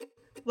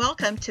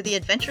Welcome to the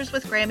Adventures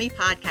with Grammy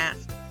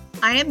podcast.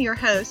 I am your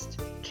host,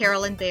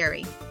 Carolyn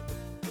Berry.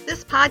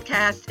 This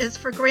podcast is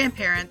for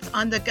grandparents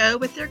on the go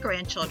with their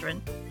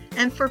grandchildren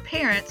and for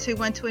parents who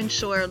want to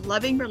ensure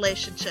loving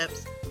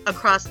relationships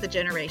across the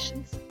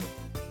generations.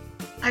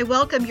 I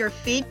welcome your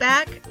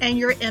feedback and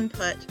your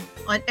input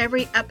on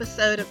every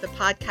episode of the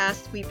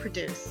podcast we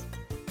produce.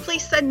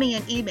 Please send me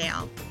an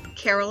email,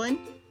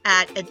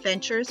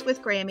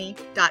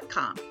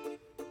 carolyn@adventureswithgrammy.com.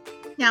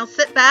 Now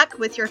sit back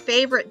with your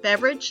favorite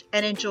beverage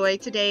and enjoy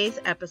today's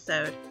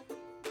episode.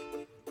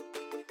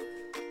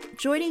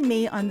 Joining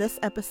me on this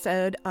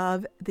episode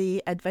of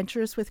the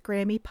Adventures with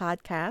Grammy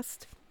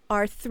podcast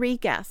are three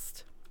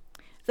guests.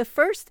 The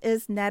first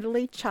is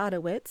Natalie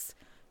Chodowitz,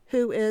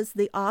 who is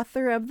the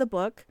author of the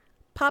book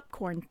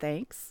Popcorn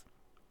Thanks.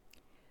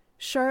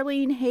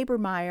 Charlene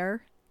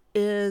Habermeyer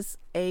is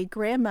a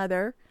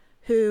grandmother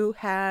who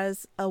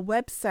has a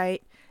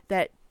website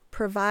that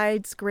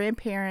provides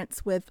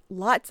grandparents with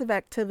lots of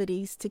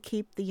activities to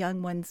keep the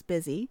young ones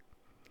busy.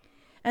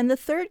 And the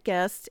third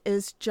guest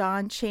is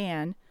John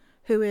Chan,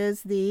 who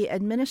is the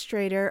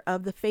administrator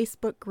of the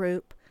Facebook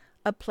group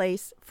A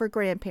Place for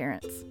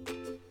Grandparents.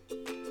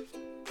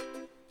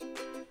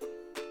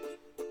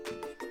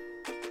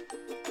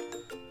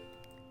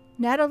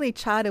 Natalie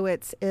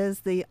Chodowitz is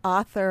the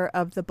author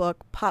of the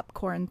book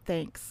Popcorn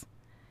Thanks.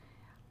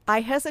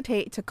 I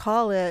hesitate to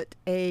call it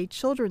a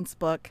children's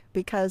book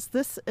because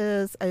this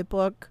is a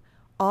book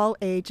all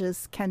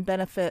ages can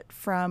benefit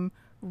from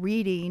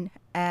reading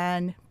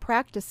and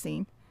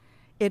practicing.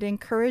 It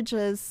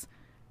encourages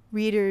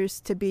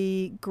readers to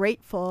be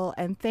grateful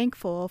and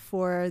thankful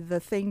for the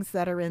things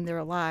that are in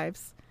their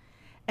lives.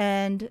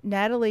 And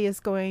Natalie is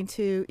going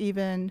to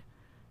even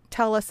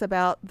tell us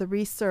about the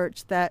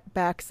research that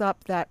backs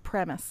up that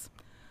premise.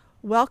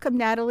 Welcome,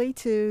 Natalie,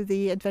 to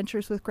the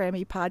Adventures with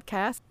Grammy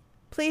podcast.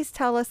 Please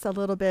tell us a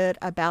little bit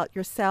about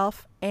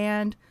yourself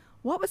and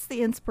what was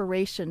the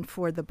inspiration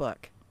for the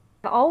book?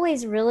 I've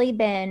always really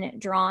been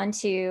drawn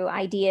to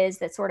ideas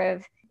that sort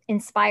of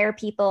inspire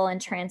people and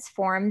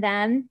transform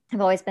them.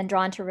 I've always been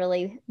drawn to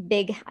really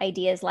big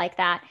ideas like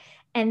that.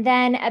 And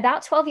then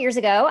about 12 years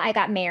ago, I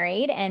got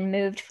married and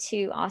moved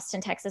to Austin,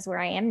 Texas, where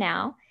I am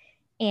now.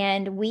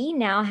 And we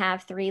now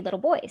have 3 little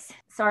boys.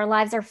 So our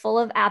lives are full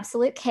of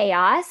absolute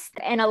chaos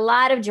and a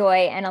lot of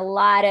joy and a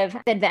lot of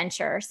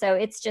adventure. So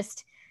it's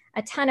just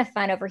a ton of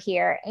fun over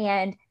here.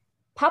 And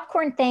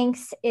Popcorn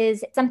Thanks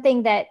is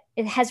something that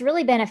it has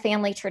really been a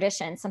family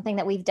tradition, something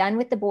that we've done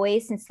with the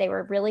boys since they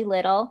were really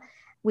little.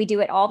 We do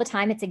it all the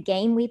time. It's a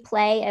game we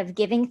play of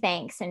giving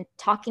thanks and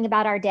talking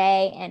about our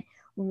day and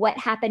what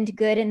happened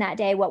good in that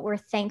day, what we're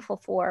thankful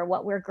for,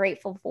 what we're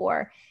grateful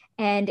for.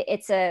 And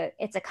it's a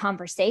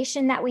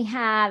conversation that we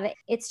have.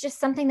 It's just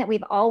something that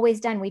we've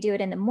always done. We do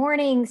it in the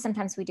morning.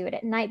 Sometimes we do it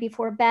at night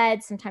before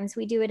bed. Sometimes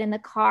we do it in the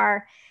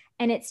car.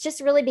 And it's just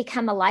really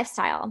become a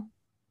lifestyle.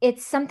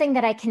 It's something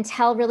that I can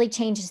tell really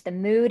changes the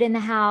mood in the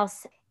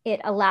house.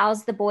 It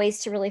allows the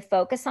boys to really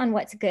focus on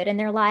what's good in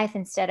their life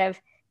instead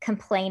of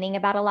complaining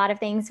about a lot of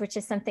things, which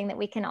is something that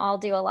we can all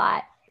do a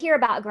lot. Hear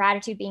about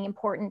gratitude being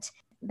important,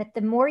 but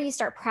the more you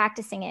start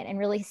practicing it and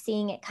really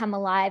seeing it come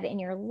alive in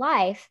your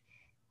life,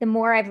 the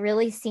more I've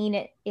really seen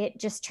it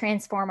just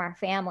transform our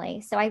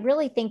family. So I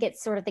really think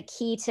it's sort of the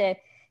key to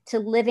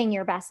living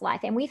your best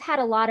life. And we've had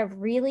a lot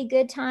of really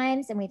good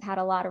times and we've had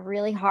a lot of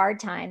really hard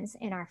times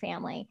in our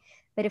family.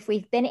 But if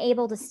we've been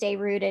able to stay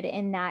rooted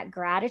in that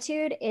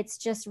gratitude, it's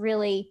just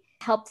really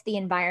helped the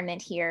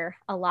environment here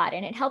a lot.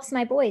 And it helps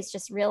my boys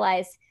just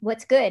realize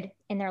what's good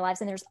in their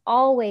lives. And there's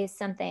always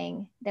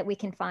something that we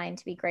can find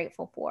to be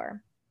grateful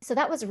for. So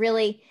that was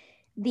really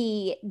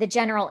the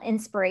general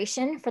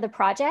inspiration for the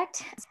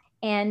project.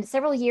 And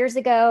several years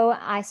ago,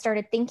 I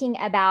started thinking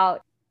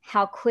about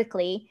how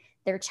quickly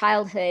their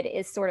childhood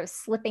is sort of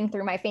slipping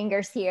through my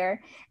fingers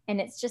here.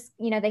 And it's just,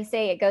 they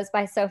say it goes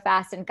by so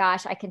fast, and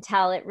gosh, I can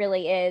tell it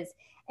really is.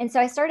 And so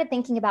I started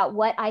thinking about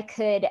what I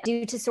could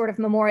do to sort of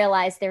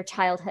memorialize their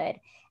childhood.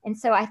 And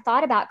so I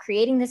thought about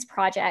creating this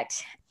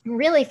project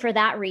really for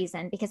that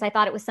reason, because I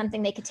thought it was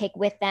something they could take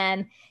with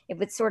them. It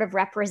would sort of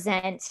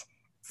represent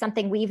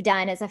something we've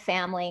done as a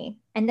family.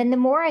 And then the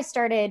more I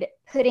started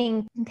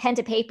putting pen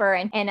to paper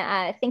and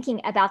thinking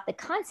about the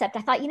concept,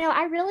 I thought,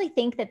 I really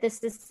think that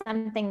this is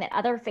something that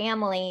other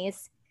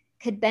families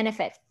could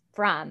benefit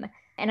from.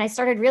 And I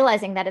started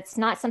realizing that it's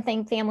not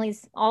something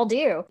families all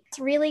do. It's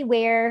really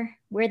where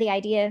the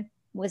idea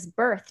was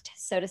birthed,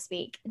 so to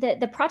speak.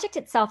 The project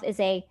itself is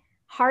a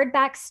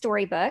hardback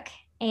storybook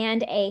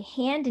and a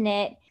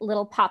hand-knit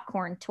little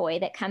popcorn toy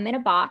that come in a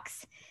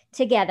box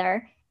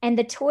together. And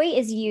the toy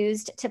is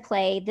used to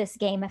play this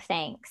game of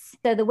thanks.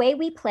 So the way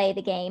we play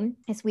the game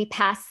is we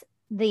pass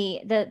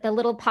the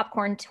little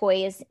popcorn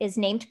toy is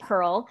named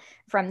Pearl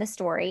from the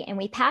story. And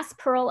we pass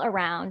Pearl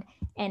around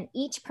and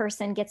each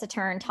person gets a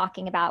turn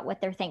talking about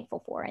what they're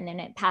thankful for. And then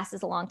it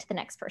passes along to the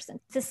next person.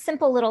 It's a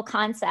simple little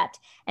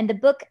concept. And the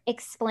book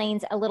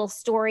explains a little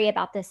story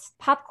about this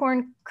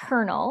popcorn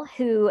kernel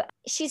who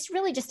she's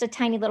really just a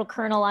tiny little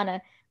kernel on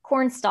a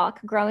corn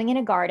stalk growing in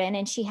a garden.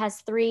 And she has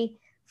 3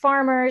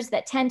 farmers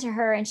that tend to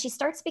her, and she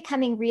starts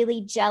becoming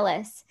really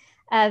jealous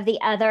of the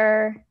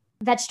other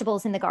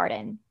vegetables in the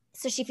garden.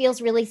 So she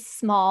feels really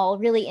small,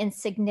 really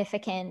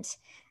insignificant,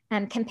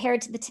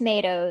 compared to the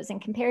tomatoes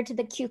and compared to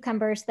the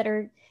cucumbers that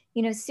are,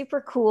 super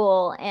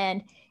cool,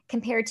 and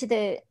compared to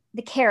the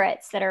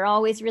carrots that are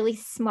always really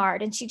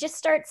smart. And she just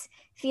starts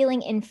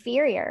feeling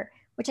inferior,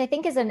 which I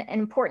think is an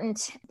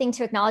important thing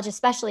to acknowledge,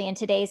 especially in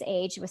today's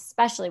age,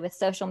 especially with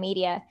social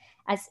media,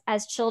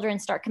 as children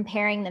start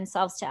comparing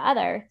themselves to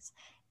others.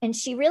 And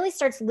she really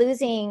starts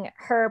losing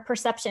her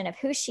perception of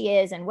who she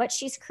is and what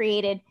she's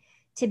created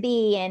to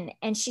be.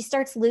 And she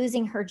starts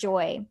losing her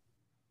joy.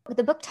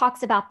 The book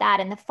talks about that,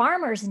 and the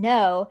farmers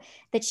know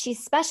that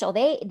she's special.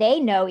 They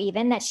know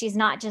even that she's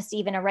not just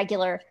even a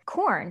regular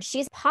corn.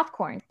 She's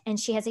popcorn, and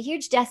she has a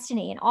huge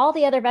destiny, and all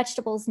the other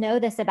vegetables know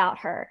this about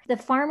her. The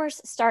farmers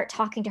start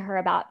talking to her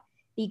about,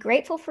 be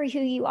grateful for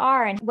who you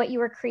are and what you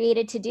were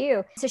created to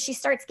do. So she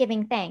starts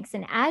giving thanks.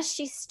 And as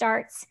she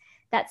starts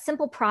that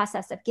simple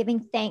process of giving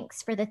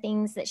thanks for the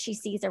things that she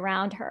sees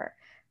around her,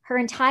 her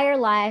entire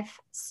life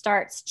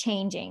starts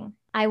changing.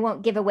 I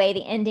won't give away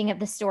the ending of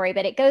the story,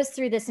 but it goes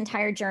through this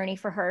entire journey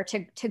for her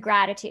to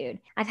gratitude.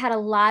 I've had a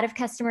lot of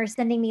customers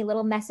sending me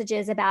little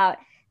messages about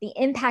the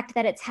impact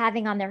that it's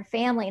having on their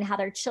family and how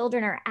their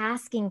children are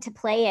asking to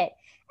play it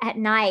at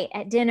night,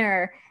 at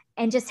dinner,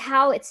 and just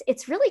how it's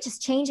really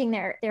just changing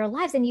their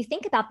lives. And you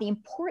think about the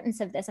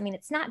importance of this. I mean,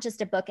 it's not just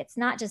a book. It's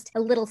not just a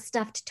little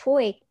stuffed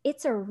toy.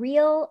 It's a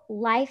real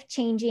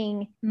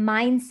life-changing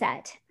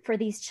mindset for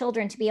these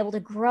children to be able to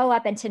grow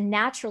up and to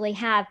naturally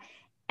have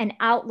an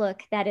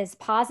outlook that is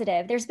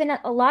positive. There's been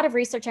a lot of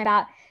research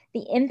about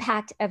the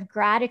impact of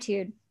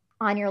gratitude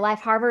on your life.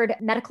 Harvard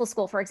Medical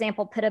School, for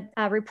example, put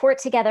a report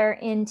together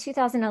in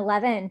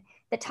 2011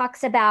 that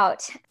talks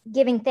about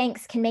giving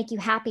thanks can make you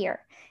happier.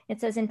 It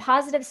says, in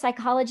positive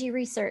psychology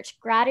research,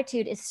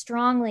 gratitude is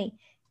strongly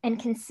and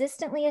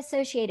consistently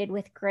associated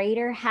with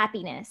greater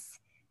happiness.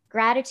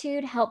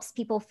 Gratitude helps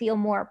people feel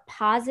more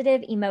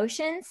positive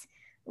emotions,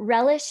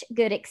 relish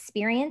good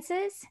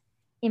experiences,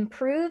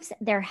 improves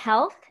their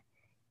health,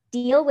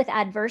 deal with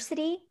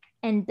adversity,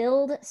 and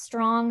build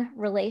strong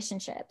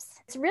relationships.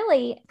 It's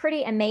really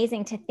pretty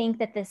amazing to think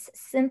that this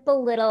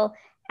simple little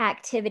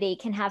activity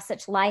can have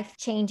such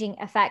life-changing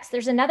effects.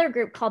 There's another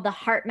group called the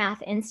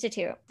HeartMath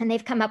Institute, and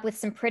they've come up with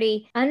some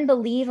pretty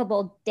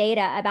unbelievable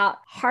data about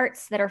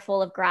hearts that are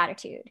full of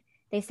gratitude.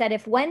 They said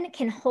if one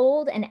can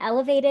hold an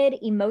elevated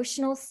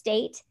emotional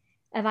state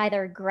of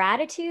either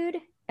gratitude,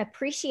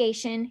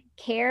 appreciation,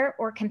 care,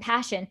 or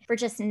compassion for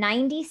just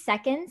 90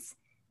 seconds,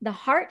 the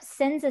heart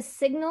sends a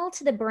signal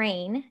to the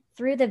brain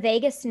through the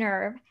vagus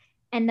nerve,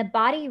 and the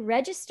body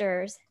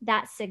registers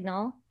that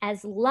signal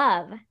as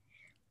love.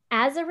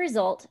 As a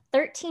result,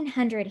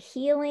 1,300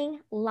 healing,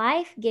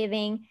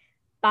 life-giving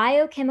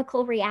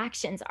biochemical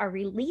reactions are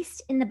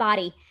released in the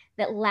body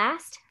that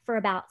last for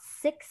about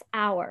 6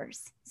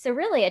 hours. So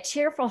really, a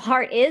cheerful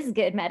heart is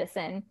good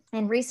medicine,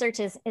 and research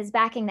is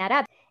backing that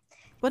up.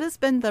 What has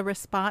been the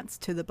response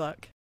to the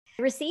book?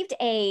 I received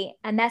a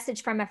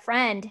message from a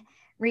friend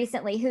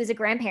recently who's a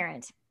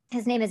grandparent.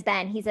 His name is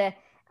Ben. He's a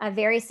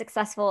very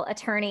successful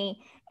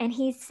attorney. And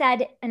he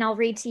said, and I'll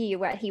read to you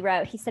what he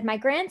wrote. He said, my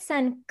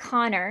grandson,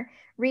 Connor,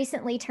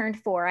 recently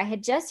turned 4. I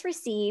had just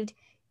received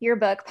your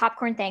book,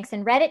 Popcorn Thanks,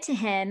 and read it to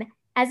him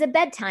as a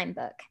bedtime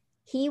book.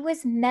 He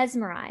was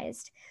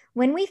mesmerized.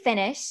 When we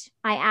finished,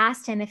 I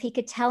asked him if he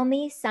could tell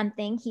me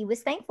something he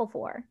was thankful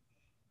for.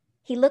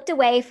 He looked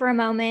away for a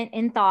moment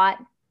in thought,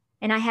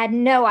 and I had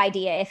no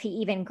idea if he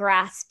even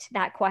grasped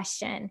that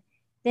question,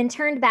 then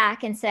turned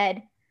back and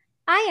said,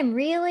 I am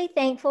really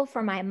thankful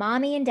for my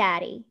mommy and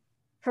daddy,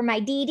 for my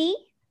Dee Dee,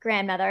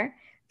 grandmother,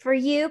 for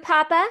you,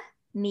 Papa,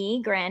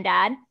 me,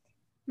 granddad,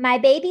 my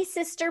baby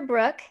sister,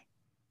 Brooke,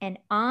 and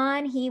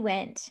on he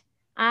went.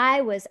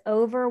 I was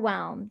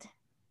overwhelmed.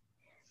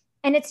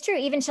 And it's true,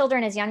 even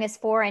children as young as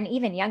 4 and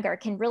even younger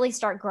can really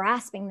start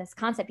grasping this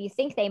concept. You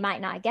think they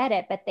might not get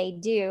it, but they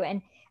do.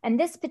 And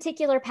this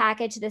particular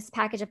package, this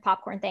package of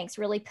Popcorn Thanks,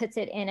 really puts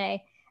it in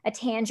a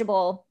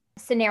tangible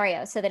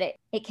scenario so that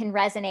it can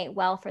resonate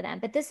well for them.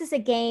 But this is a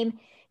game,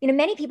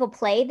 many people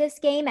play this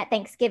game at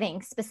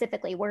Thanksgiving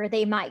specifically, where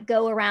they might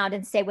go around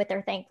and say what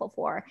they're thankful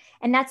for.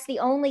 And that's the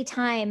only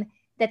time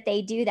that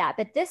they do that.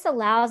 But this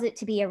allows it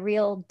to be a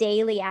real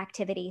daily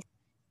activity.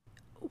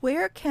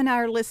 Where can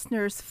our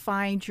listeners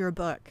find your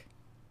book?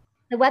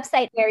 The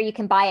website where you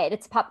can buy it,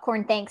 it's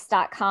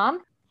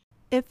popcornthanks.com.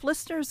 If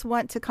listeners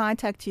want to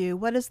contact you,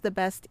 what is the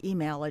best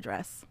email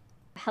address?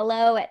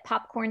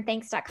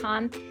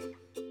 hello@popcornthanks.com.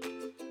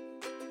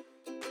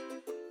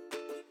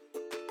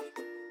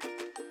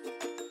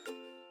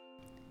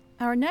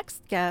 Our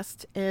next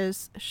guest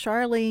is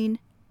Charlene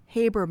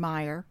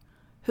Habermeyer,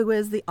 who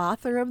is the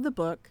author of the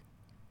book,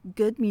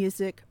 Good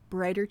Music,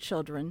 Brighter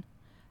Children,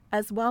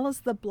 as well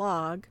as the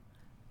blog,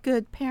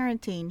 Good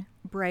Parenting,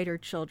 Brighter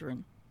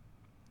Children.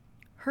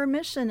 Her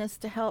mission is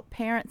to help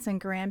parents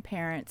and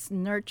grandparents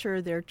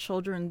nurture their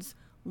children's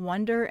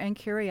wonder and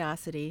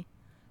curiosity,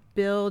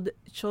 build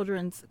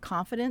children's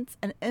confidence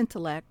and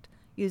intellect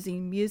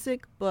using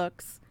music,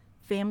 books,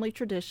 family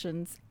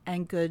traditions,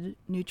 and good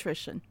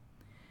nutrition.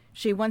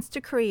 She wants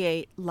to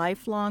create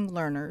lifelong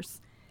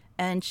learners,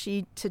 and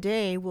she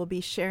today will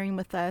be sharing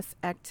with us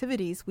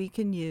activities we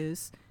can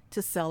use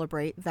to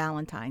celebrate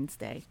Valentine's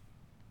Day.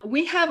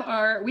 We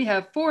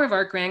have four of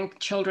our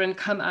grandchildren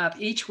come up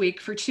each week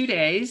for 2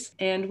 days,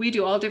 and we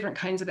do all different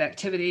kinds of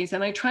activities.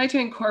 And I try to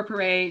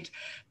incorporate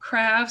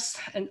crafts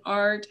and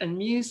art and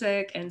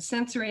music and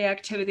sensory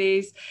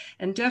activities,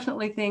 and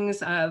definitely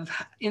things of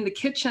in the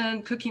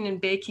kitchen, cooking and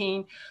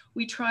baking.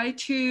 We try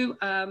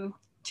to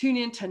tune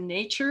into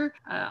nature.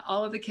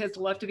 All of the kids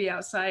love to be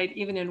outside,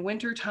 even in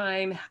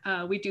wintertime.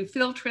 We do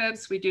field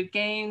trips, we do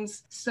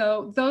games.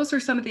 So those are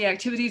some of the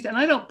activities. And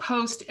I don't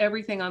post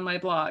everything on my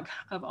blog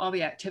of all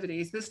the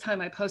activities. This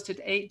time I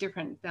posted 8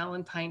 different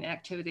Valentine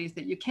activities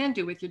that you can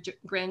do with your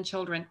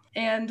grandchildren.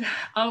 And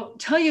I'll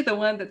tell you the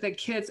one that the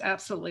kids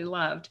absolutely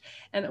loved.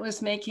 And it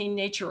was making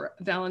nature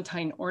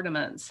Valentine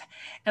ornaments.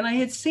 And I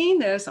had seen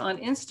this on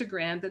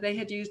Instagram that they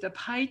had used a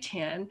pie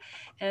tin,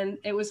 and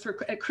it was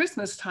at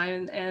Christmas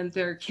time, and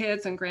their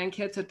kids and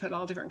grandkids had put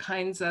all different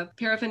kinds of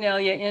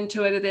paraphernalia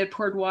into it, and they had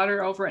poured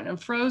water over it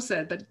and froze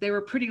it, but they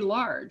were pretty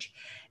large.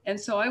 And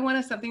so I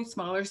wanted something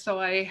smaller, so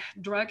I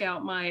drug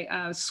out my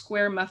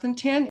square muffin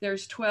tin.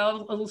 There's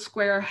 12 little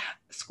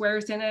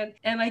squares in it,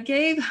 and I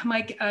gave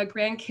my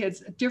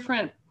grandkids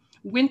different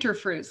winter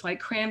fruits like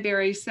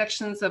cranberries,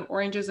 sections of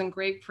oranges and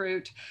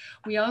grapefruit.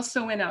 We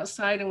also went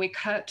outside and we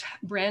cut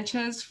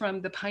branches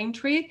from the pine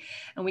tree,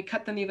 and we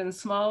cut them even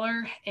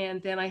smaller.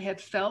 And then I had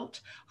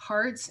felt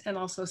hearts and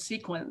also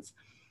sequins.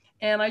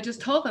 And I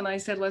just told them, I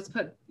said, let's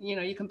put,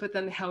 you can put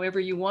them however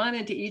you want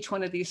into each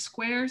one of these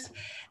squares.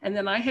 And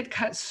then I had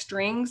cut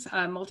strings,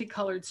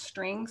 multicolored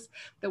strings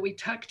that we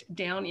tucked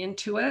down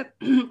into it,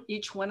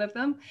 each one of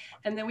them.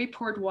 And then we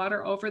poured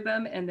water over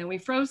them, and then we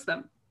froze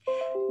them.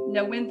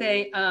 Now, when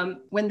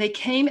they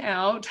came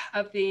out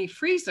of the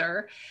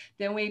freezer,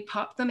 then we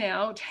popped them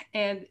out,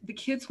 and the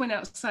kids went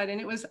outside,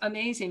 and it was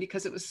amazing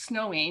because it was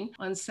snowing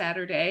on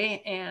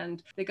Saturday,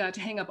 and they got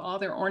to hang up all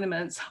their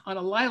ornaments on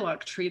a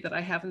lilac tree that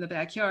I have in the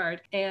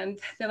backyard. And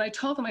then I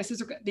told them, I said,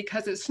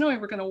 because it's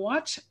snowing, we're going to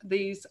watch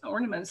these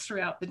ornaments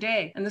throughout the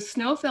day. And the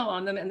snow fell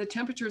on them, and the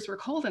temperatures were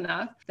cold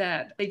enough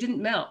that they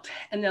didn't melt.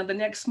 And now the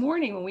next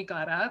morning when we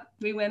got up,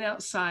 we went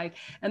outside,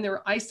 and there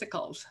were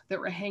icicles that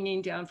were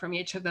hanging down from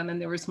each of them,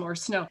 and there was more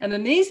snow. And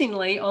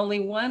amazingly, only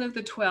one of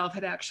the 12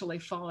 had actually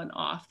fallen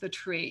off the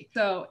tree.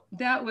 So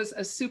that was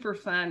a super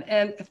fun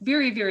and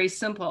very, very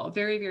simple,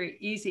 very, very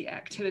easy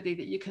activity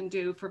that you can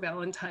do for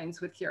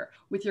Valentine's with your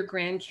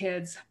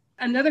grandkids.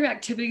 Another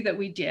activity that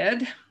we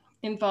did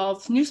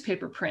involved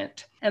newspaper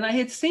print. And I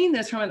had seen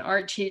this from an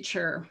art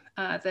teacher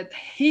that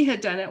he had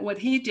done it. What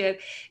he did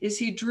is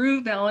he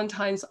drew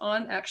Valentines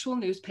on actual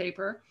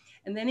newspaper,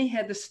 and then he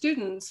had the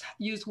students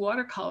use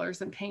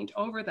watercolors and paint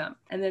over them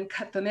and then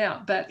cut them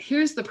out. But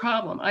here's the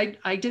problem.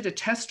 I did a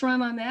test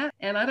run on that,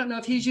 and I don't know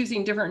if he's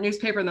using different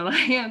newspaper than I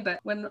am, but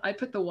when I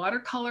put the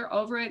watercolor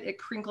over it, it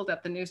crinkled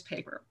up the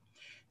newspaper.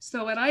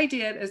 So what I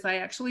did is I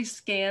actually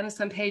scanned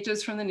some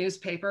pages from the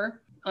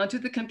newspaper onto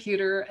the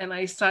computer, and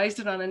I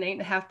sized it on an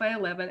 8.5 by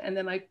 11, and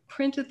then I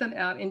printed them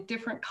out in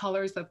different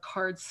colors of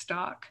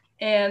cardstock.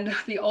 And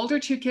the older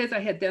 2 kids,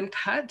 I had them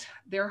cut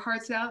their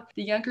hearts out.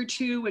 The younger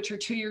 2, which are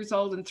 2 years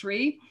old and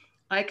 3,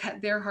 I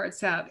cut their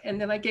hearts out.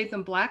 And then I gave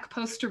them black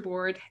poster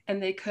board,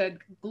 and they could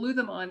glue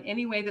them on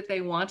any way that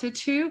they wanted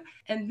to.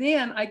 And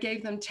then I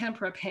gave them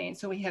tempera paint.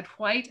 So we had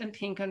white and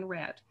pink and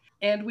red.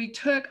 And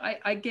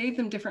I gave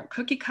them different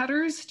cookie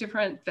cutters,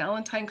 different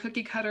Valentine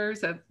cookie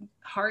cutters of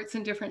hearts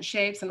in different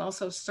shapes and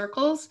also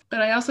circles.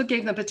 But I also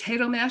gave them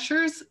potato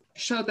mashers,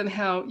 showed them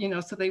how,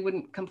 so they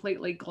wouldn't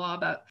completely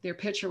glob up their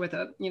picture with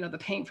the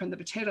paint from the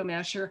potato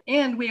masher.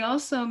 And we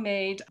also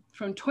made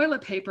from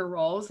toilet paper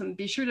rolls, and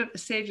be sure to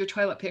save your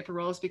toilet paper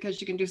rolls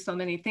because you can do so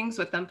many things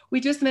with them.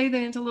 We just made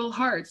them into little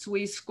hearts.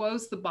 We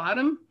squoze the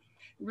bottom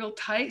real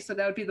tight. So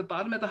that would be the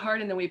bottom of the heart.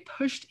 And then we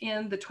pushed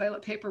in the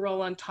toilet paper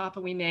roll on top,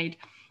 and we made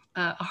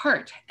a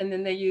heart. And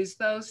then they used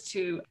those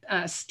to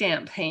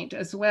stamp paint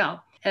as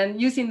well. And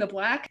using the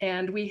black,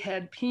 and we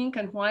had pink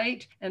and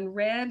white and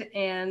red,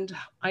 and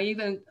I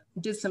even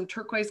did some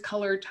turquoise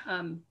colored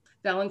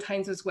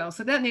Valentines as well.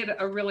 So that made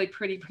a really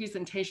pretty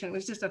presentation. It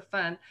was just a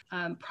fun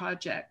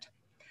project.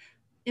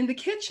 In the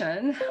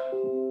kitchen,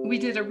 we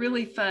did a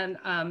really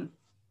fun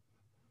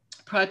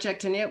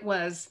project, and it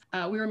was,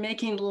 we were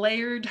making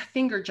layered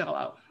finger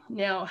jello.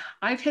 Now,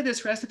 I've had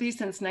this recipe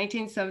since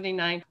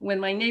 1979 when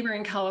my neighbor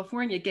in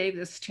California gave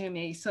this to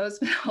me. So it's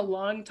been a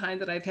long time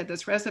that I've had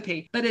this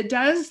recipe, but it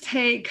does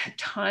take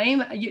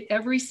time.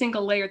 Every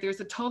single layer,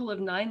 there's a total of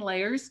 9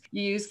 layers.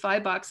 You use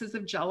 5 boxes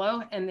of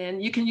Jell-O, and then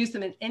you can use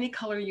them in any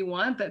color you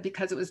want, but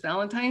because it was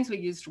Valentine's, we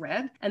used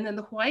red. And then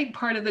the white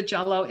part of the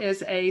Jell-O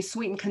is a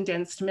sweetened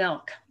condensed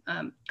milk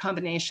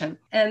combination.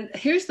 And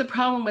here's the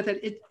problem with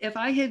it. If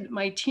I had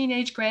my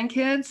teenage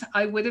grandkids,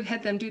 I would have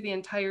had them do the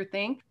entire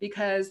thing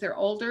because they're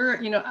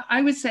older.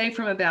 I would say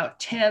from about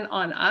 10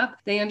 on up,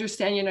 they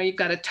understand, you've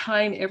got to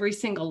time every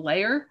single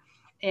layer.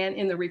 and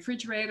in the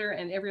refrigerator,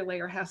 and every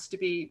layer has to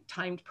be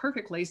timed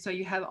perfectly so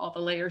you have all the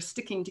layers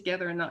sticking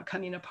together and not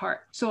coming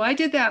apart. So I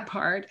did that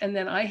part, and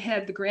then I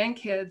had the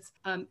grandkids,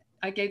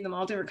 I gave them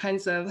all different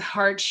kinds of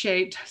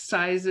heart-shaped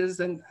sizes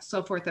and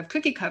so forth of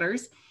cookie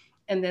cutters.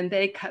 And then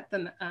they cut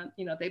them,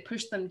 they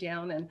pushed them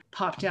down and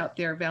popped out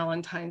their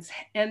Valentines.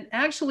 And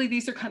actually,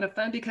 these are kind of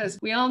fun because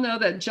we all know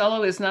that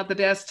Jell-O is not the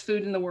best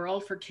food in the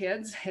world for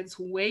kids. It's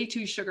way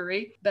too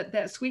sugary, but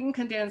that sweetened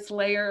condensed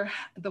layer,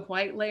 the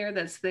white layer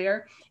that's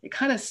there, it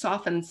kind of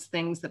softens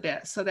things a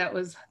bit. So that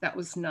was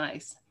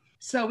nice.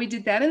 So we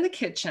did that in the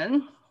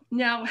kitchen.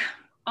 Now,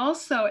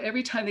 also,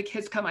 every time the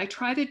kids come, I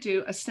try to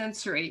do a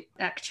sensory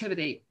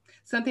activity,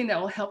 something that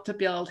will help to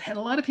build. And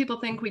a lot of people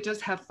think we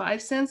just have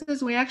 5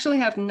 senses. We actually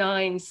have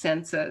 9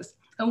 senses.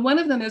 And one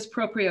of them is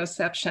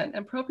proprioception.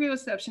 And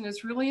proprioception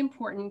is really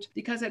important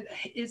because it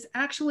is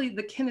actually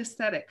the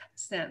kinesthetic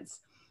sense.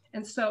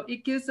 And so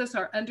it gives us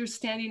our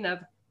understanding of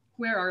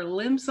where our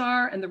limbs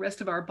are and the rest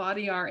of our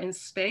body are in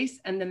space,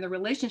 and then the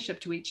relationship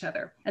to each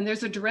other. And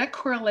there's a direct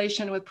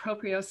correlation with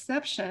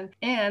proprioception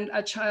and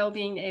a child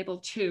being able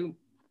to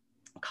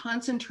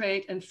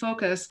concentrate and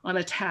focus on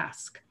a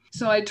task.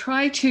 So I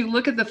try to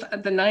look at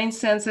the 9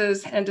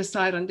 senses and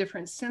decide on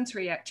different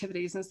sensory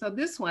activities. And so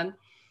this one,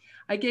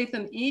 I gave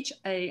them each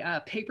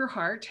a paper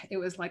heart. It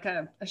was like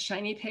a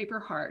shiny paper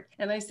heart.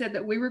 And I said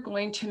that we were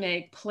going to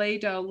make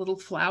Play-Doh little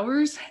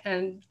flowers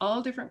and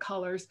all different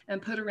colors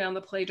and put around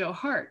the Play-Doh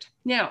heart.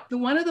 Now,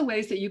 one of the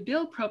ways that you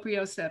build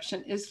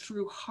proprioception is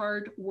through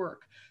hard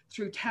work,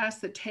 through tasks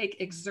that take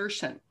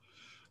exertion.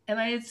 And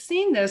I had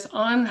seen this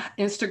on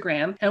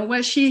Instagram. And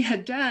what she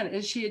had done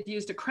is she had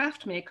used a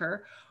craft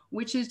maker,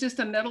 which is just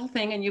a metal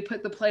thing, and you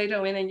put the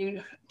Play-Doh in and you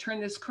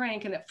turn this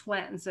crank and it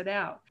flattens it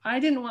out.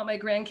 I didn't want my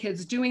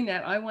grandkids doing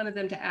that. I wanted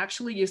them to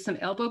actually use some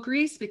elbow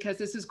grease because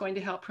this is going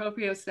to help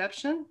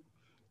proprioception.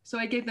 So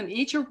I gave them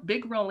each a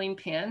big rolling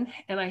pin,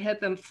 and I had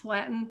them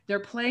flatten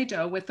their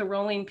Play-Doh with the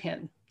rolling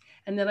pin.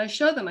 And then I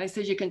showed them, I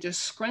said, you can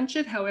just scrunch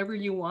it however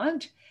you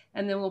want,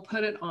 and then we'll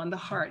put it on the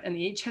heart, and they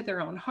each had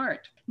their own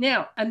heart.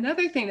 Now,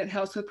 another thing that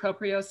helps with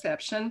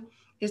proprioception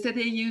is that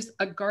they use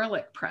a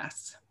garlic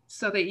press.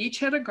 So they each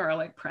had a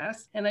garlic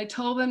press, and I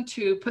told them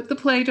to put the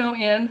Play-Doh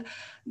in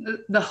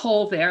the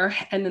hole there,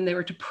 and then they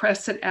were to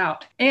press it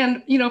out.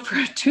 And, for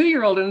a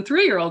 2-year-old and a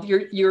 3-year-old,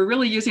 you're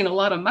really using a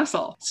lot of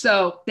muscle.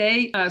 So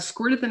they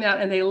squirted them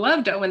out, and they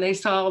loved it when they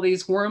saw all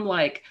these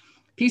worm-like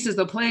pieces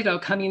of Play-Doh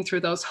coming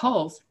through those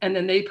holes. And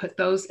then they put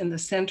those in the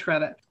center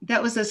of it.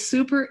 That was a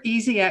super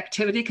easy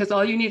activity because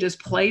all you need is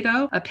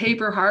Play-Doh, a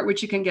paper heart,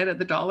 which you can get at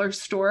the dollar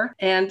store,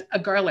 and a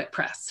garlic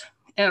press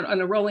and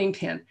on a rolling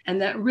pin. And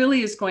that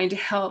really is going to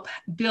help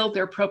build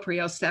their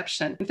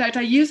proprioception. In fact,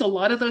 I use a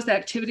lot of those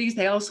activities.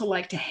 They also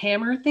like to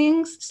hammer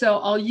things. So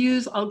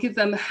I'll give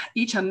them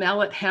each a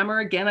mallet hammer.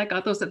 Again, I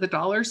got those at the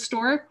dollar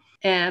store.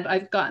 And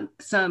I've got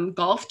some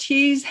golf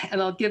tees,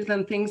 and I'll give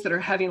them things that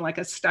are having like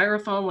a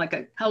styrofoam, like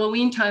a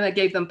Halloween time. I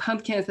gave them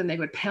pumpkins, and they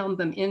would pound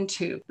them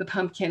into the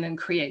pumpkin and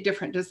create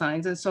different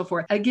designs and so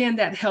forth. Again,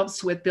 that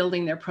helps with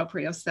building their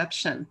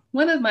proprioception.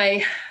 One of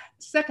my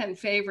second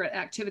favorite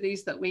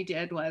activities that we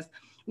did was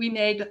we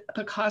made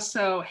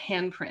Picasso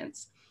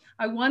handprints.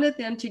 I wanted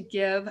them to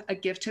give a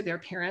gift to their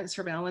parents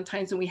for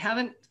Valentine's, and we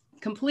haven't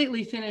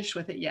completely finished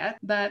with it yet,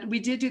 but we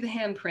did do the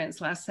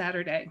handprints last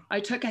Saturday. I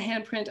took a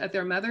handprint of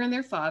their mother and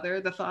their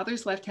father, the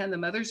father's left hand, the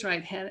mother's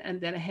right hand,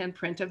 and then a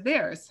handprint of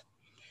theirs.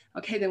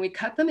 Okay, then we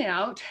cut them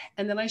out,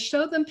 and then I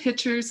showed them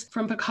pictures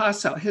from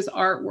Picasso, his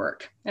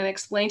artwork, and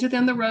explained to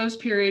them the rose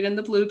period and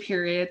the blue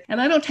period.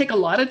 And I don't take a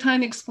lot of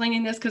time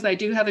explaining this because I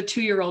do have a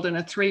 2-year-old and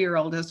a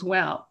 3-year-old as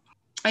well.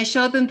 I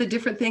showed them the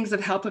different things of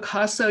how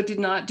Picasso did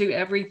not do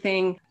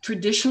everything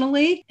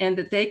traditionally, and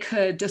that they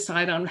could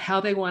decide on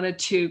how they wanted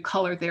to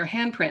color their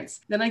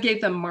handprints. Then I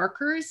gave them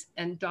markers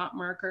and dot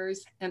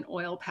markers and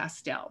oil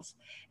pastels.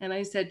 And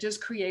I said,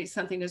 just create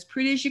something as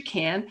pretty as you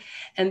can.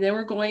 And then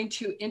we're going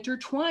to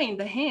intertwine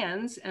the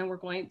hands, and we're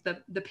going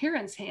the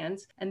parents'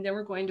 hands, and then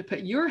we're going to put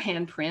your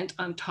handprint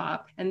on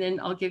top. And then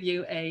I'll give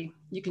you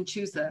you can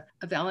choose a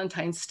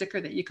Valentine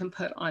sticker that you can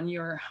put on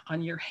your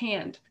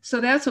hand.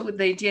 So that's what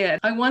they did.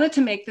 I wanted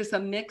to make this a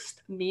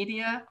mixed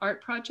media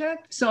art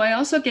project. So I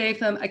also gave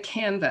them a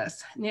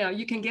canvas. Now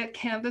you can get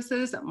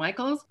canvases at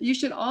Michael's. You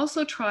should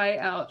also try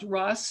out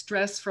Ross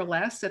Dress for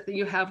Less if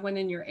you have one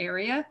in your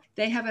area.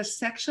 They have a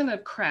section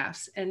of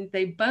crafts, and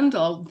they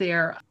bundle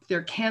their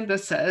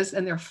canvases,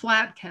 and their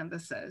flat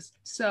canvases.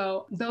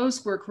 So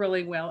those work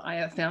really well, I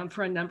have found,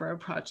 for a number of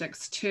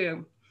projects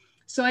too.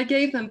 So I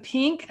gave them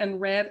pink and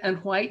red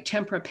and white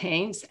tempera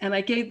paints, and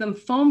I gave them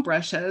foam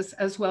brushes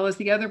as well as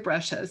the other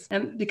brushes.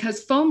 And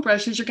because foam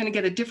brushes, you're going to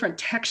get a different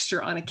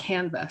texture on a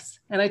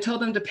canvas. And I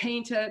told them to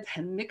paint it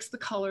and mix the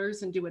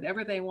colors and do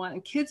whatever they want.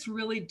 And kids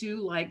really do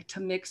like to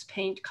mix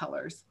paint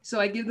colors. So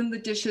I give them the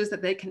dishes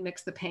that they can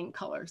mix the paint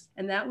colors.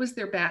 And that was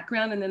their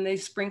background. And then they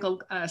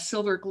sprinkled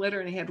silver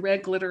glitter, and they had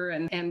red glitter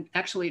and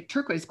actually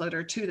turquoise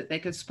glitter too that they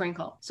could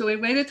sprinkle. So we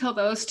waited till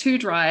those two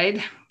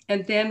dried.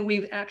 And then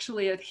we've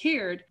actually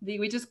adhered,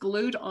 we just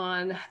glued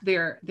on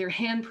their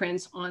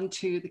handprints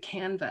onto the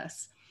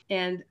canvas.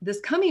 And this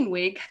coming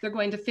week, they're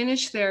going to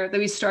finish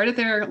we started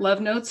their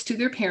love notes to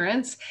their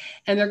parents,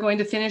 and they're going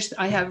to finish.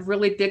 I have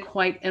really big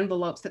white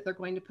envelopes that they're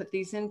going to put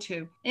these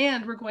into.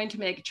 And we're going to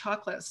make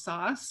chocolate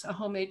sauce, a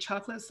homemade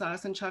chocolate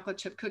sauce, and chocolate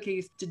chip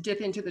cookies to dip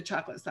into the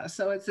chocolate sauce.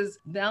 So it's as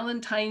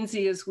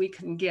Valentine's-y as we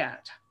can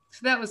get. So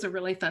that was a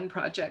really fun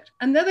project.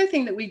 Another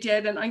thing that we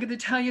did, and I'm going to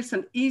tell you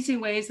some easy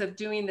ways of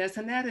doing this,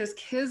 and that is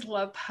kids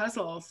love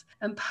puzzles,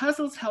 and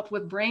puzzles help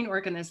with brain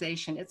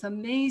organization. It's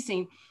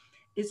amazing.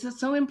 It's just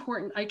so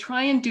important. I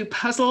try and do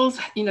puzzles,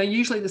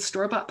 usually the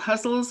store-bought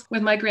puzzles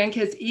with my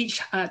grandkids each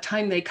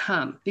time they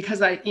come,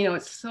 because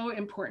it's so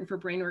important for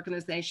brain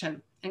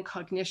organization and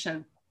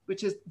cognition,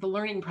 which is the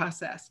learning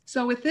process.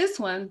 So with this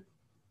one,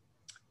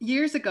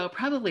 years ago,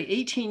 probably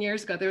 18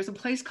 years ago, there was a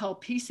place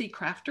called PC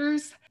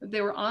Crafters.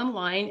 They were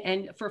online,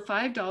 and for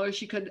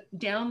 $5, you could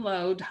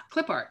download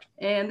clip art.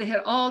 And they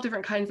had all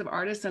different kinds of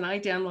artists, and I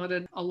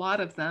downloaded a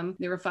lot of them.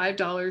 They were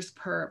 $5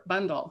 per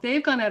bundle.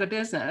 They've gone out of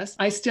business.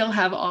 I still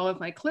have all of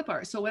my clip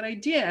art. So what I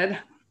did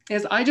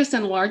is I just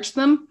enlarged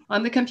them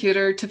on the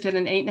computer to fit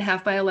an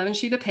 8.5 by 11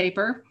 sheet of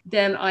paper.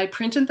 Then I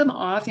printed them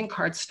off in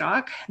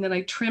cardstock, and then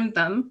I trimmed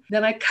them.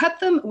 Then I cut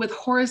them with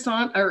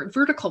horizontal or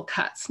vertical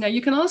cuts. Now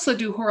you can also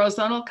do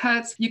horizontal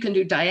cuts. You can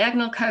do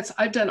diagonal cuts.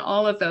 I've done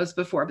all of those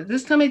before, but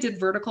this time I did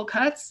vertical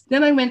cuts.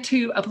 Then I went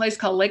to a place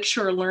called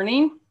Lakeshore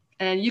Learning.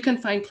 And you can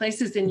find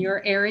places in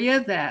your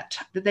area that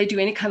they do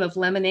any kind of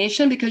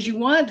lamination, because you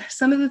want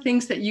some of the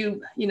things that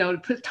you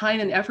put time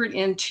and effort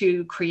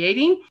into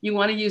creating, you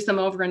want to use them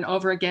over and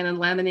over again, and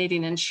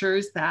laminating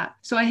ensures that.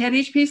 So I had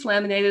each piece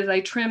laminated,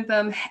 I trimmed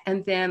them,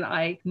 and then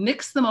I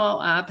mixed them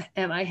all up,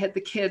 and I had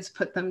the kids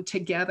put them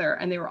together,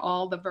 and they were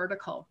all the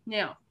vertical.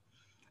 Now,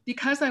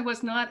 because I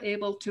was not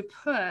able to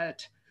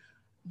put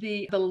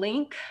the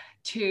link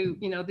to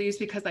these,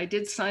 because I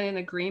did sign an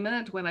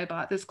agreement when I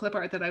bought this clip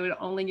art that I would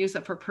only use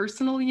it for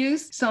personal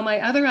use. So my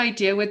other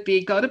idea would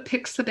be go to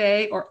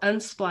Pixabay or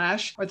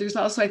Unsplash, or there's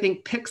also, I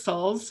think,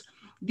 Pixels.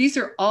 These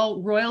are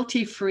all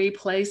royalty-free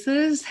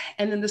places.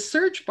 And in the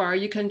search bar,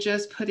 you can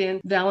just put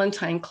in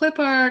Valentine clip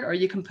art, or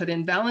you can put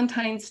in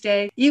Valentine's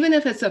Day. Even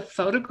if it's a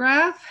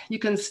photograph, you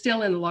can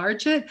still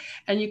enlarge it,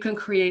 and you can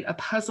create a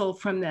puzzle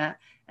from that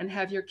and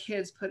have your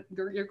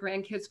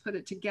grandkids put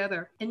it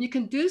together. And you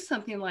can do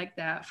something like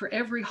that for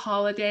every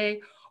holiday,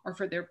 or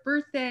for their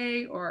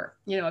birthday, or,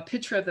 a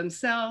picture of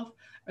themselves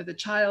or the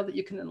child that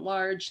you can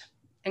enlarge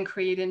and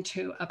create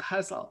into a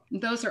puzzle.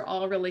 And those are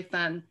all really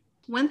fun.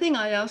 One thing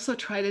I also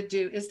try to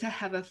do is to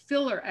have a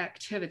filler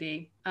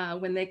activity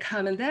when they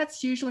come. And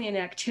that's usually an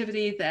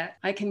activity that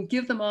I can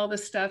give them all the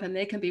stuff and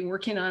they can be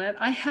working on it.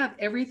 I have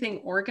everything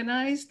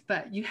organized,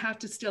 but you have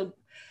to still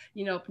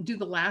do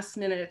the last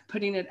minute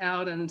putting it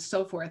out and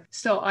so forth.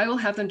 So I will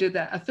have them do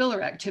a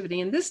filler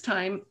activity. And this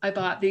time I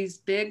bought these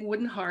big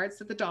wooden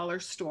hearts at the dollar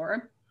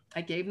store.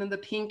 I gave them the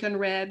pink and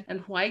red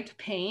and white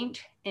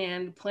paint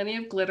and plenty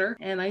of glitter.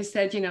 And I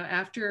said,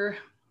 after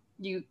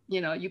you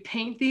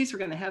paint these, we're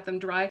going to have them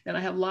dry. Then I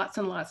have lots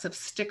and lots of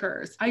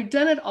stickers. I've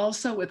done it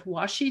also with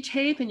washi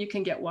tape, and you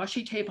can get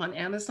washi tape on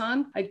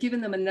Amazon. I've given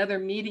them another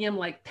medium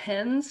like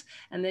pens,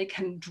 and they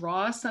can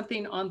draw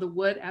something on the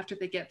wood after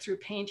they get through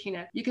painting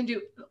it. You can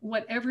do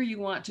whatever you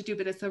want to do,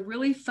 but it's a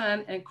really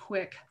fun and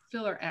quick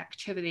filler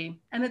activity.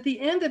 And at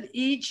the end of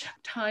each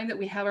time that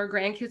we have our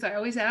grandkids, I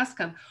always ask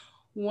them,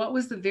 what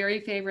was the very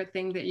favorite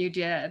thing that you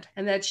did?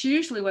 And that's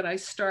usually what I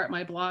start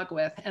my blog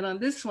with. And on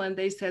this one,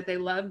 they said they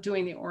loved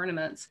doing the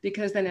ornaments,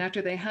 because then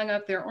after they hung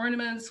up their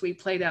ornaments, we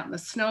played out in the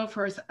snow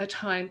for a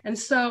time. And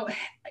so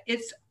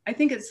I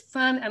think it's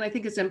fun, and I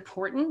think it's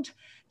important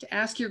to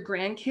ask your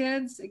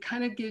grandkids. It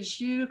kind of gives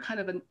you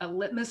kind of a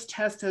litmus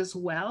test as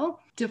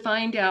well to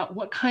find out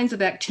what kinds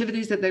of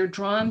activities that they're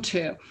drawn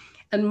to.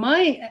 And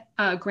my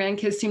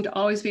grandkids seem to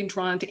always be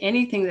drawn to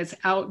anything that's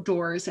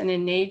outdoors and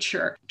in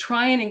nature.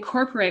 Try and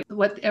incorporate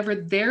whatever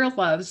their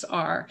loves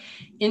are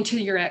into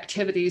your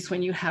activities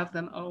when you have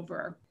them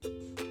over.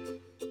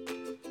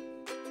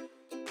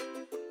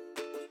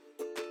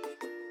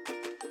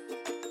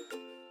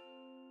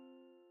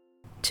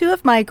 Two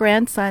of my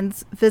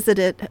grandsons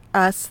visited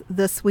us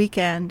this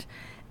weekend,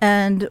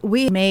 and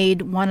we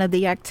made one of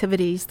the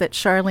activities that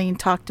Charlene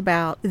talked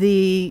about,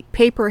 the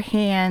paper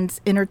hands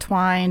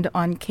intertwined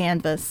on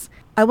canvas.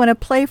 I want to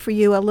play for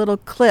you a little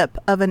clip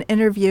of an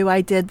interview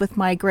I did with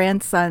my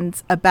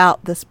grandsons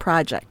about this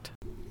project.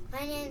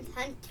 My name's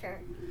Hunter.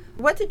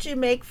 What did you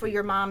make for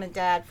your mom and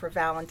dad for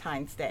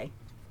Valentine's Day?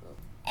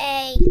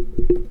 A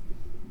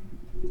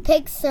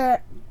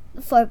picture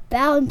for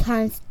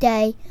Valentine's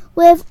Day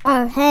with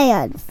our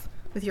hands.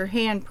 With your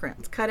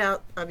handprints, cut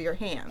out of your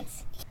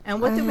hands. And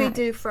what did we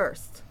do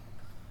first?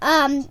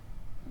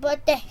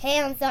 Put the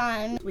hands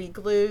on. We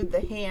glued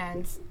the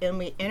hands and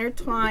we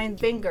intertwined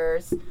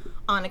fingers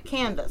on a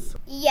canvas.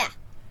 Yeah.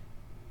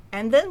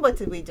 And then what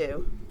did we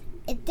do?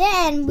 And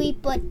then we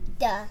put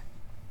the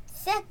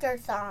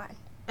stickers on.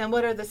 And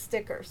what are the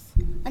stickers?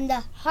 And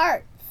the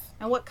hearts.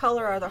 And what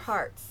color are the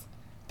hearts?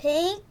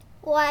 Pink,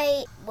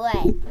 white,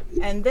 red.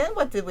 And then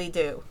what did we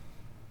do?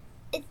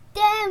 And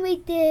then we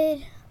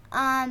did,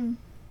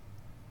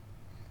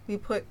 We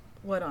put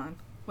What on?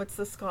 What's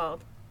this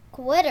called?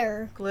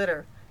 Glitter.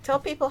 Glitter. Tell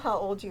people how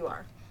old you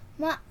are.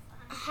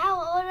 How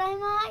old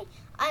am I?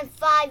 I'm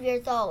 5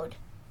 years old.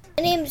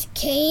 My name is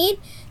Kane,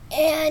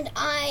 and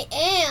I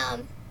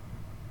am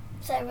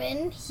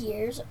 7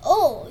 years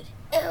old.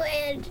 Oh,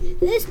 and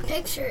this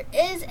picture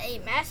is a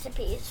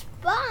masterpiece,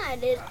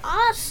 but it's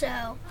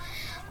also,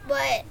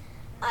 but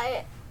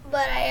I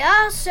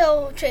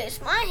also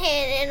traced my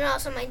hand and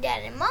also my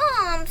dad and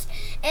mom's,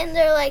 and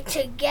they're like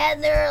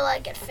together,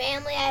 like a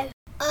family.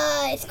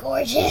 It's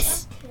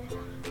gorgeous.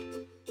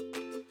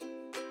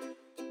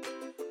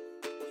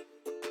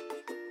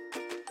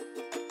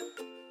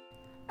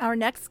 Our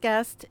next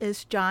guest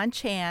is John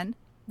Chan,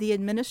 the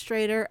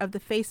administrator of the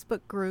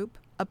Facebook group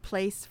A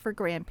Place for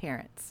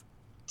Grandparents.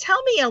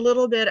 Tell me a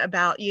little bit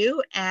about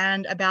you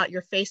and about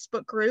your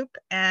Facebook group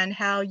and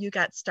how you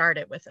got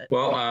started with it.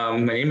 Well,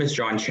 my name is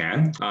John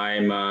Chan.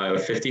 I'm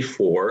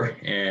 54,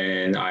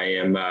 and I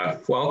am,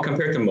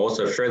 compared to most,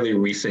 a fairly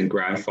recent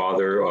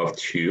grandfather of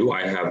 2.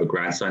 I have a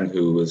grandson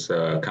who is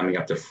coming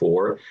up to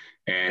 4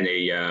 and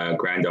a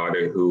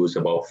granddaughter who's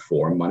about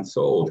 4 months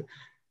old.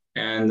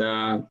 And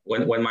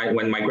when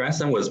my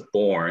grandson was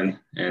born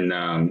in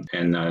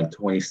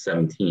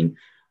 2017,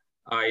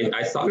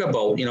 I thought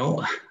about,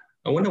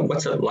 I wonder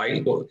what's it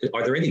like. Well,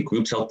 are there any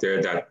groups out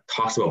there that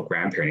talks about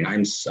grandparenting?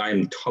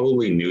 I'm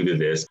totally new to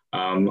this.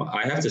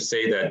 I have to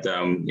say that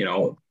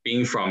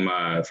being from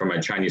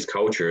a Chinese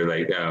culture,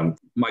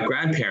 my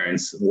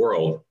grandparents'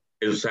 world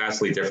is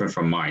vastly different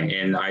from mine,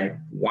 and I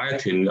wanted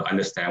to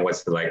understand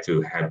what's it like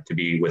to have to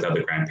be with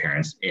other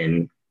grandparents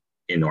in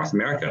North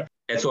America.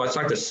 And so I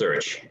started to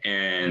search,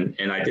 and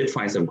I did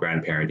find some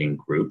grandparenting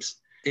groups.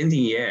 In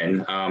the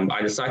end,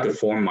 I decided to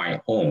form my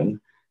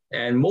own.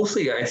 And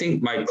mostly, I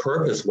think my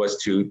purpose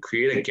was to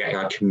create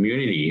a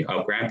community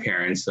of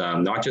grandparents,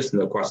 not just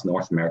across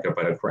North America,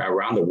 but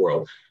around the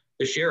world,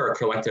 to share our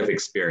collective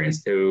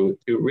experience, to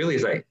really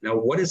say,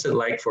 what is it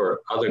like for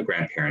other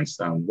grandparents?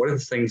 What are the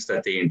things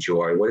that they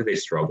enjoy? What do they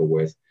struggle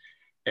with?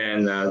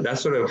 And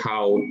that's sort of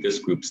how this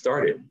group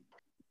started.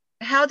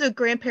 How do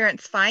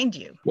grandparents find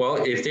you?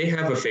 Well, if they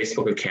have a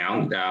Facebook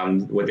account,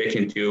 what they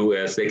can do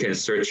is they can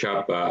search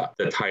up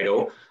the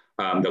title,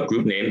 the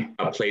group name,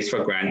 A Place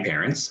for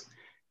Grandparents,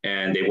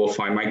 and they will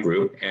find my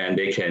group, and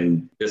they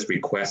can just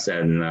request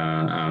an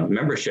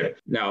membership.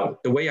 Now,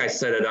 the way I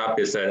set it up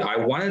is that I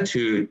wanted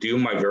to do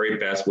my very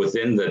best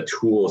within the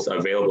tools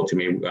available to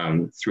me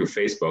through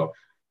Facebook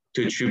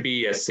to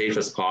be as safe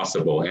as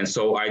possible. And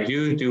so I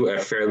do a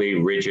fairly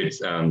rigid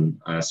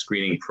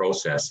screening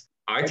process.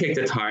 I take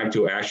the time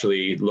to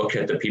actually look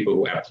at the people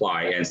who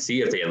apply and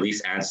see if they at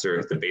least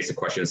answer the basic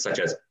questions such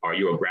as, are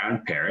you a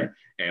grandparent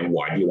and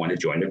why do you want to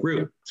join the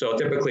group? So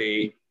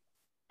typically,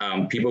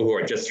 people who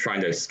are just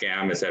trying to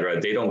scam, et cetera,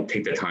 they don't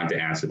take the time to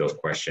answer those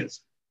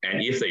questions.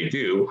 And if they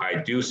do,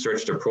 I do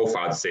search their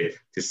profile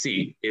to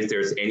see if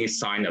there's any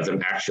sign of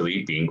them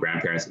actually being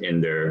grandparents in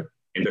their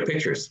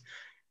pictures.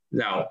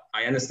 Now,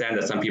 I understand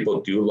that some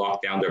people do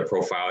lock down their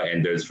profile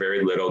and there's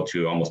very little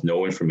to almost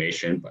no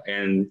information.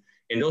 And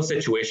in those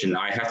situations,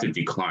 I have to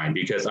decline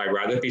because I'd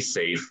rather be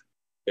safe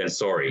than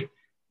sorry.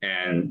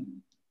 And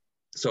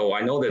so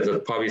I know that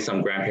there's probably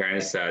some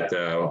grandparents that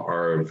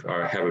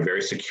have a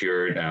very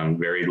secured,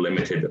 very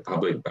limited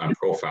public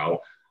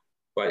profile.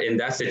 But in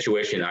that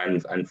situation,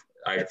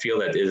 I feel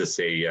that it is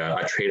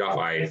a trade-off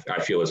I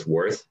feel is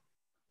worth.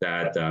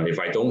 That if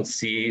I don't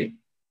see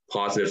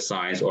positive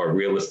signs or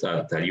realist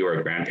that you are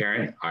a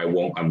grandparent, I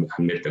won't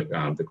admit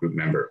the group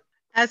member.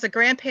 As a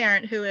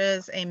grandparent who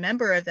is a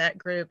member of that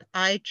group,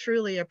 I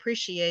truly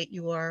appreciate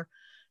your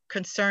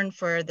concern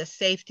for the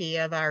safety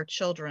of our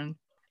children.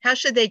 How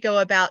should they go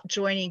about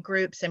joining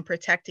groups and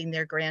protecting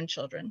their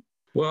grandchildren?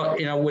 Well,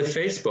 with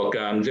Facebook,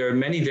 there are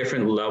many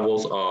different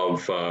levels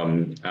of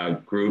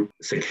group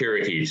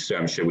security,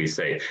 should we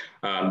say.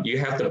 You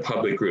have the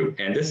public group,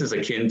 and this is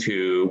akin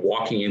to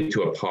walking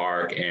into a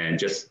park and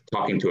just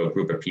talking to a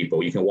group of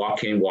people. You can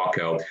walk in, walk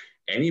out.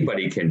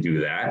 Anybody can do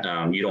that.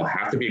 You don't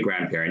have to be a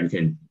grandparent.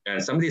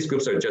 And some of these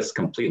groups are just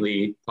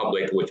completely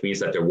public, which means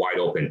that they're wide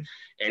open.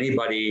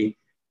 Anybody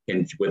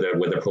with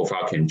a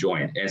profile can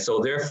join. And so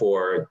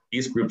therefore,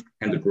 these groups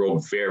tend to grow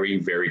very,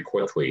 very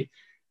quickly.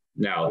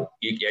 Now,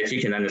 as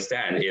you can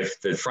understand, if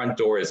the front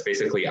door is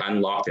basically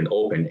unlocked and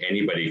open,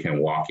 anybody can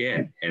walk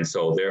in. And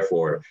so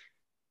therefore,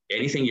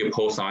 anything you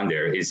post on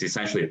there is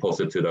essentially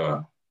posted to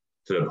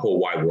the whole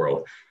wide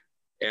world.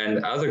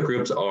 And other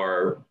groups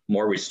are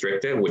more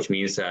restricted, which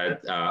means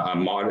that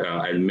an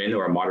admin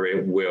or a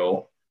moderator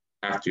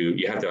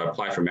you have to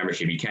apply for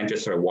membership. You can't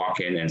just sort of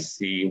walk in and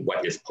see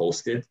what is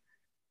posted.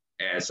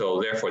 And so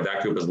therefore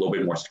that group is a little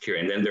bit more secure.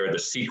 And then there are the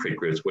secret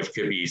groups, which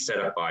could be set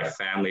up by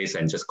families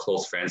and just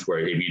close friends, where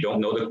if you don't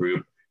know the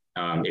group,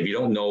 if you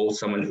don't know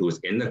someone who's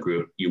in the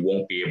group, you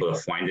won't be able to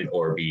find it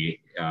or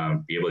be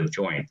able to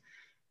join.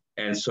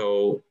 And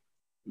so,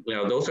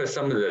 those are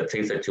some of the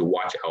things that to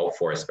watch out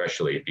for,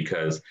 especially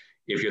because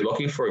if you're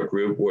looking for a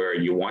group where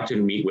you want to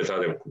meet with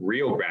other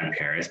real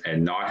grandparents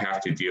and not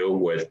have to deal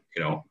with,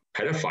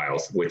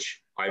 pedophiles,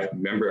 which I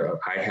remember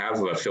I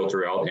have a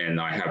filter out and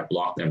I have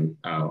blocked them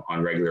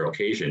on regular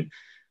occasion,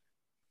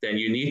 then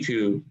you need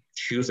to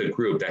choose a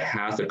group that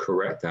has the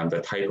correct,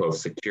 the type of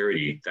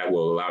security that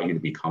will allow you to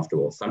be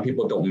comfortable. Some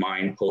people don't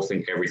mind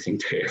posting everything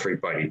to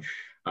everybody,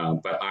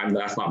 but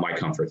that's not my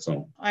comfort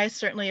zone. I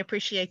certainly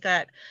appreciate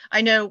that.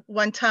 I know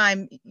one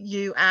time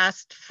you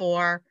asked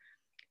for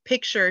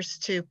pictures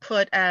to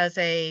put as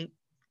a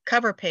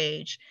cover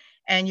page,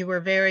 and you were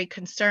very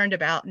concerned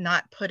about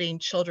not putting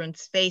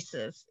children's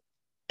faces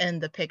in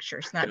the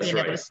pictures, not being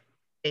able to see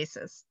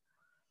faces.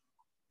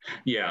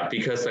 Yeah,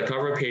 because the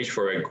cover page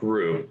for a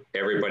group,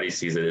 everybody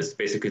sees it. It's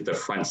basically the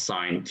front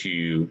sign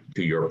to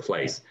your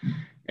place.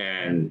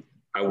 And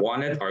I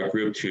wanted our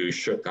group to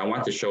show, I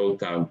want to show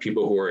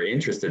people who are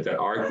interested that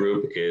our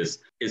group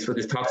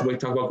we talk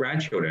about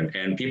grandchildren,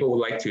 and people would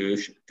like to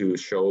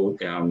show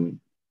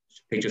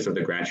pictures of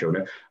the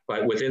grandchildren,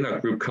 but within a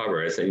group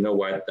cover, I said, you know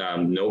what,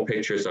 no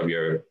pictures of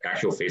your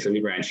actual face of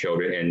your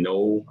grandchildren and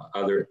no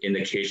other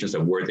indications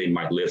of where they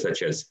might live,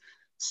 such as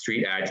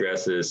street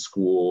addresses,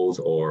 schools,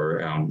 or,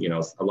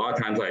 a lot of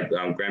times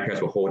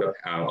grandparents will hold up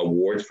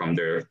awards from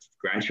their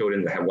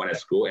grandchildren that have won at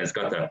school, and it's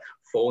got the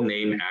full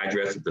name,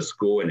 address of the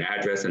school and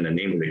address and the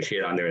name of the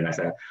kid on there. And I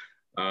said,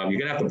 you're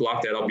gonna have to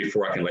block that out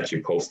before I can let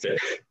you post it.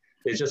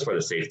 It's just for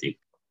the safety.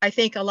 I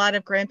think a lot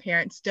of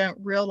grandparents don't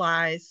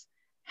realize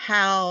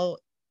how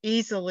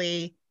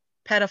easily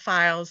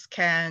pedophiles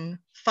can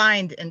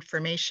find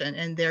information,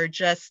 and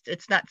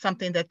it's not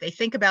something that they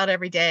think about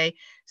every day,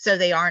 so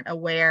they aren't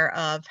aware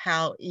of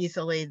how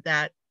easily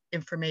that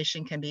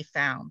information can be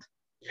found.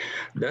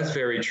 That's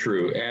very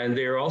true. And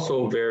they're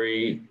also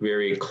very,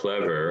 very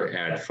clever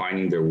at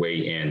finding their way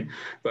in.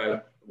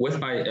 But with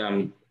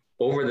my,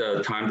 over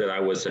the time that I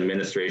was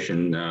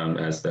administration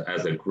as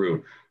a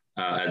group,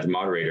 as the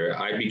moderator,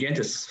 I began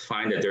to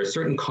find that there's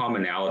certain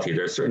commonality,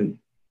 there's certain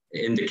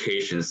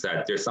indications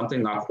that there's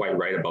something not quite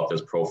right about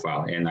this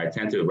profile. And I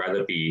tend to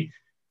be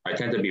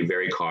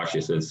very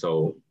cautious. And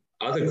so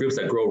other groups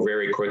that grow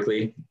very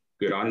quickly,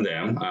 good on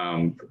them.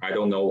 I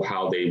don't know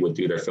how they would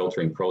do their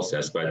filtering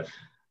process, but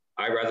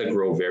I rather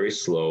grow very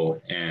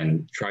slow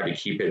and try to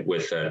keep it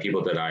with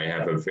people that I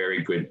have a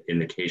very good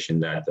indication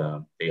that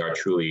they are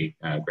truly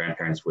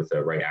grandparents with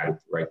the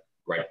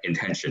right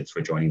intentions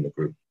for joining the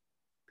group.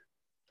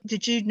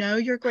 Did you know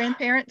your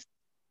grandparents?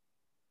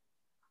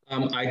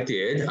 I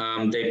did.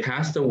 They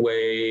passed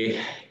away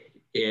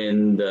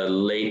in the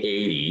late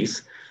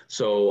 80s.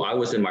 So I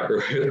was in my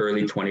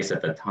early 20s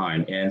at the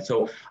time. And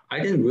so I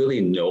didn't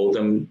really know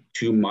them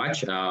too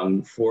much.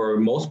 For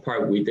most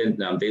part, we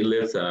didn't, they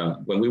lived,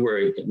 when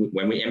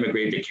we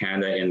immigrated to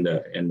Canada in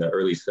the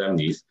early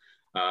 70s,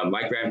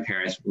 my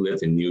grandparents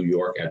lived in New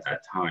York at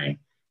that time.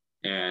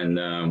 And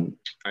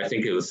I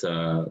think it was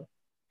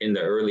in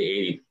the early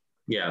 80s,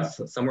 yeah,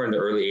 somewhere in the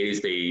early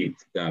 80s,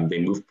 they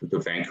moved to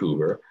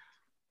Vancouver.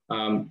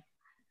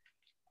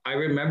 I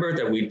remember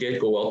that we did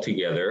go out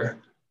together,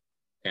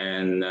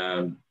 and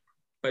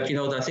but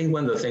I think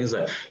one of the things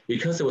that,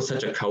 because there was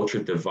such a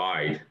culture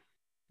divide,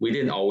 we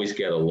didn't always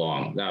get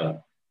along.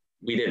 Now,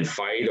 we didn't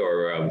fight,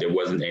 or there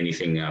wasn't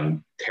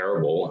anything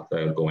terrible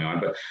going on,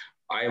 but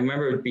I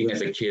remember being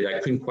as a kid, I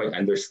couldn't quite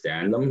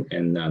understand them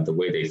and the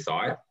way they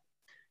thought.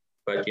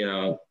 But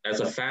as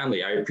a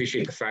family, I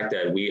appreciate the fact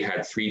that we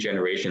had 3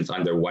 generations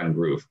under one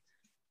roof.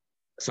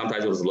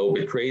 Sometimes it was a little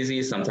bit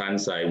crazy.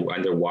 Sometimes I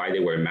wonder why they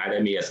were mad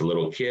at me as a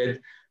little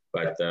kid.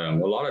 But a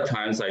lot of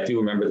times I do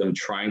remember them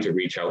trying to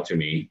reach out to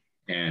me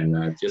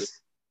and just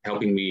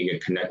helping me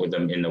connect with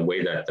them in a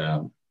way that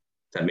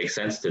that makes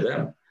sense to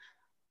them.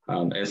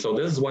 And so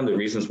this is one of the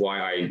reasons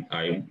why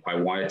I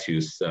wanted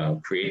to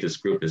create this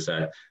group, is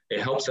that it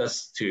helps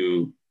us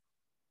to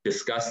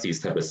discuss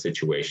these type of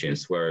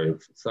situations where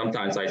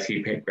sometimes I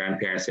see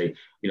grandparents say,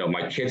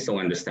 my kids don't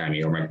understand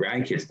me, or my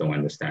grandkids don't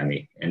understand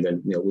me. And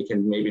then, we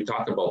can maybe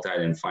talk about that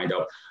and find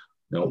out,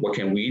 what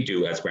can we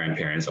do as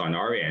grandparents on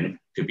our end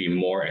to be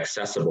more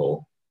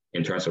accessible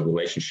in terms of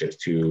relationships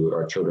to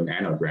our children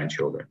and our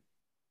grandchildren.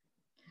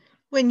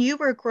 When you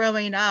were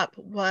growing up,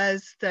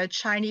 was the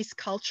Chinese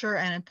culture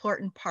an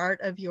important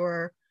part of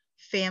your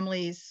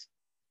family's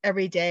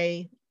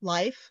everyday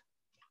life?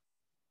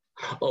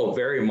 Oh,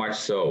 very much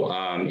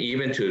so.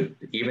 Even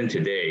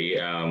today,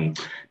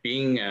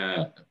 being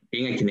a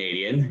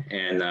Canadian,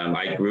 and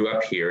I grew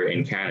up here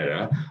in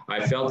Canada,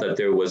 I felt that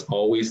there was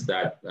always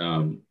that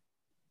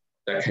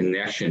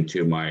connection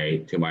to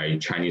my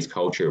Chinese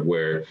culture,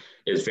 where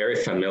it's very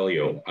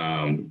familial.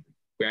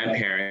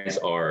 Grandparents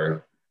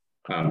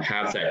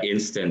have that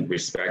instant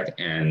respect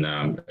and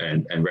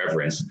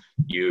reverence.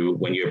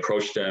 When you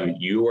approach them,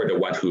 you are the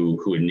one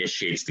who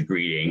initiates the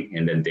greeting,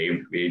 and then they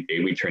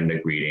return the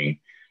greeting.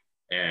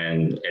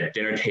 And at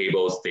dinner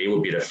tables, they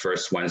will be the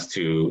first ones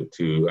to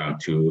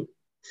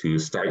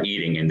start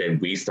eating, and then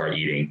we start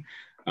eating.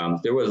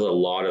 There was a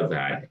lot of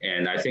that,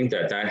 and I think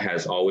that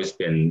has always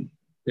been,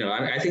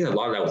 I think a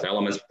lot of those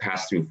elements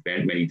pass through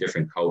many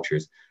different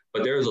cultures,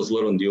 but there's those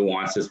little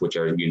nuances which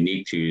are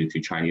unique to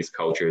Chinese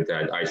culture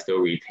that I still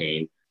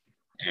retain,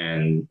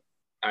 and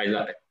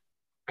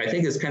I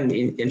think it's kind of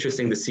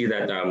interesting to see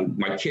that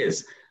my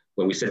kids,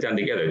 when we sit down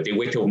together, they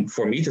wait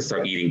for me to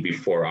start eating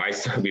before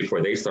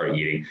they start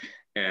eating.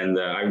 And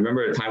I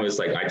remember a time it was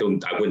like I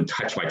wouldn't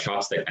touch my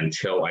chopstick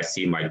until I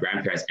see my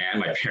grandparents and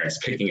my parents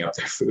picking up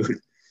their food.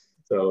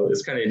 So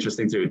it's kind of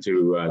interesting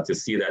to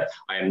see that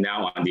I am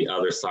now on the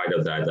other side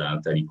of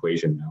that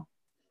equation now.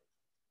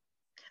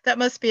 That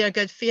must be a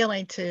good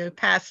feeling to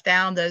pass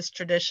down those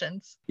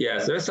traditions.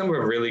 Yes, there's some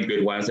really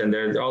good ones, and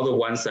they're all the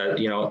ones that,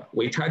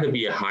 we try to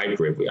be a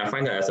hybrid. I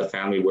find that as a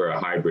family, we're a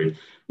hybrid.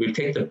 We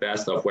take the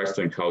best of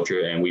Western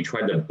culture and we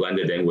try to blend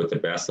it in with the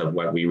best of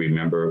what we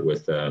remember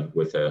with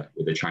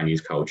the Chinese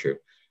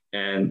culture.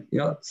 And,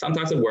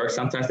 sometimes it works,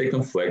 sometimes they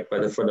conflict,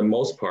 but for the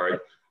most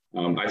part,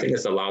 I think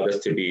it's allowed us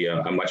to be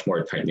a much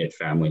more tight-knit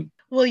family.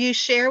 Will you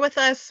share with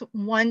us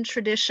one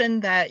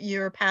tradition that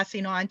you're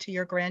passing on to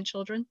your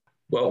grandchildren?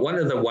 Well, one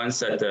of the ones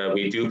that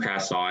we do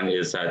pass on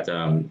is that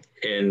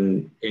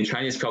in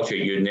Chinese culture,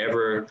 you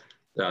never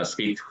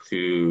speak to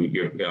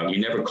you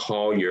never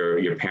call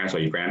your parents or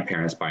your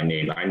grandparents by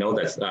name. I know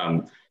that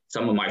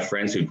some of my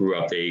friends who grew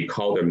up, they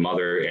call their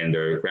mother and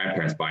their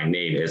grandparents by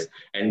name.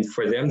 And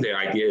for them, the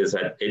idea is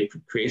that it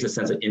creates a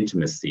sense of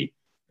intimacy.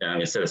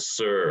 Instead of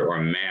sir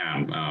or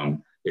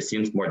ma'am, it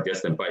seems more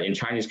distant. But in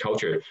Chinese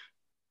culture,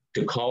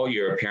 to call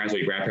your parents or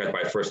your grandparents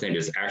by first name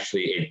is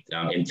actually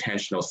an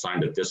intentional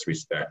sign of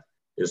disrespect.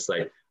 It's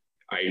like,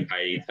 I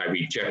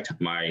reject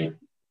my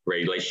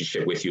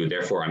relationship with you,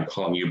 therefore I'm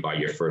calling you by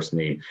your first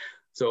name.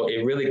 So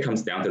it really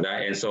comes down to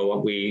that. And so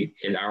what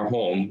in our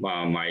home,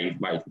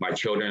 my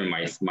children,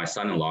 my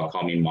son-in-law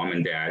call me mom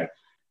and dad,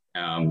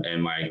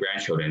 and my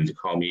grandchildren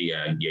call me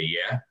ye.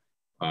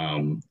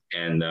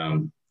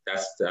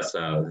 That's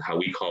how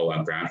we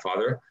call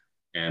grandfather.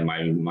 And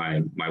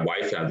my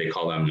wife, they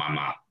call them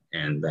mama,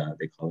 and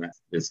they call that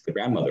is the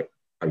grandmother,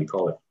 how you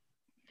call it.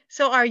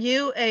 So are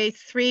you a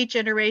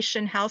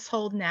 3-generation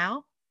household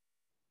now?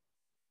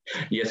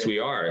 Yes, we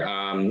are.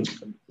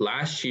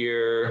 Last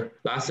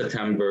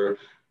September,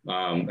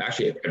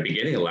 actually at the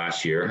beginning of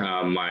last year,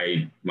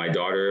 my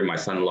daughter, my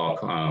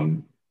son-in-law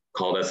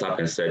called us up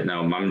and said,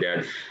 "No, Mom and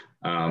Dad,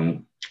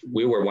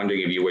 we were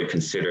wondering if you would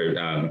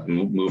consider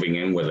moving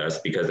in with us,"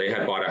 because they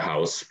had bought a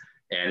house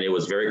and it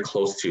was very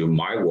close to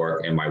my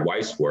work and my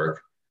wife's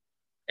work.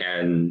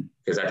 And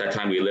because at that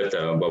time we lived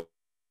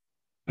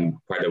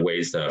quite a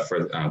ways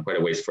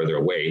further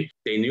away.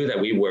 They knew that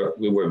we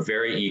were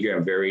very eager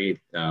and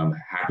very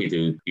happy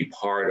to be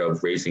part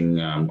of raising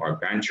our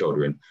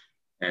grandchildren.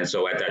 And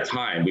so at that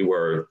time, we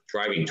were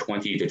driving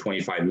 20 to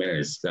 25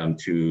 minutes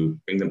to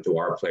bring them to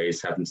our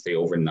place, have them stay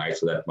overnight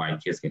so that my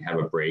kids can have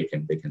a break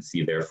and they can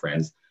see their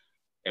friends.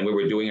 And we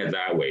were doing it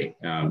that way.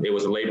 It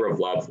was a labor of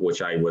love,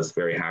 which I was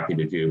very happy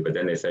to do. But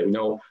then they said,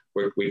 "No,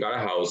 we got a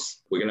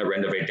house. We're going to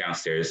renovate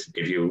downstairs.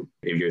 If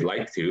you'd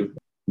like to,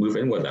 move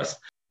in with us."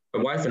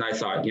 My wife and I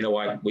thought, you know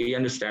what, we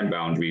understand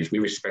boundaries. We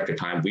respect the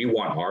time. We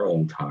want our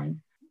own time.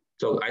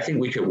 So I think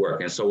we could work.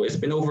 And so it's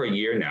been over a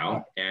year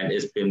now, and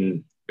it's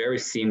been very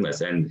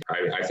seamless. And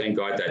I thank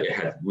God that it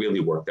had really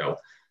worked out.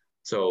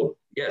 So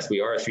yes,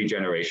 we are a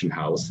 3-generation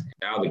house.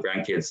 Now the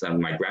grandkids and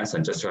my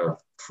grandson just sort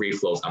of free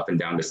flows up and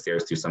down the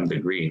stairs to some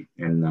degree.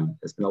 And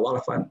it's been a lot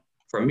of fun.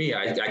 For me,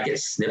 I get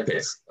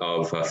snippets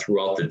of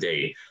throughout the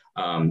day.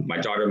 My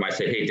daughter might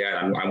say, "Hey, Dad,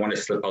 I want to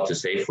slip out to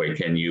Safeway.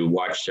 Can you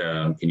watch?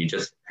 Can you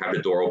just have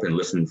the door open,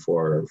 listen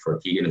for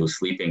Keegan who's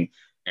sleeping,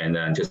 and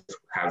then just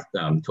have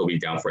Toby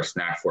down for a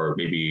snack for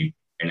maybe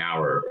an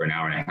hour or an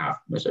hour and a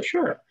half?" I said,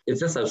 "Sure." It's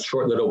just a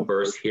short little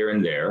burst here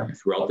and there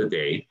throughout the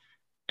day.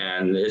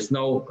 And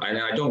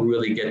I don't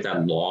really get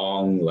that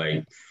long,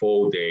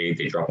 full day.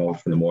 They drop them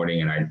off in the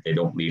morning and they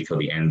don't leave till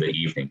the end of the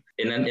evening.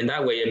 And then in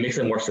that way, it makes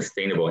it more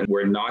sustainable. And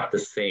we're not the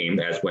same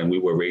as when we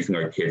were raising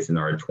our kids in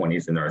our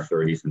 20s and our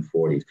 30s and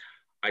 40s.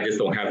 I just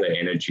don't have that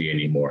energy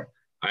anymore.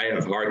 I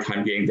have a hard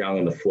time getting down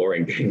on the floor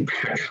and getting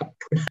back up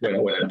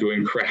when I'm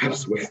doing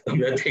crafts with them.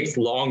 That takes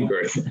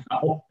longer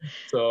now.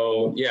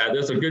 So yeah,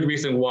 there's a good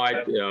reason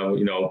why,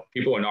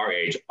 people in our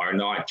age are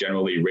not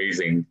generally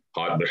raising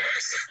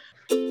toddlers.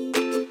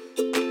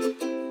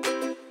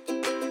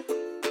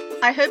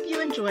 I hope you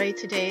enjoyed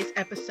today's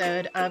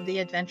episode of the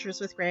Adventures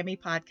with Grammy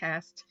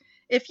podcast.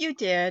 If you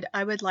did,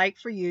 I would like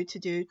for you to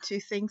do 2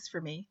 things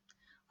for me.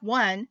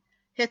 1,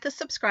 hit the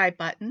subscribe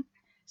button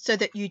so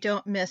that you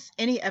don't miss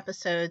any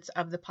episodes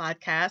of the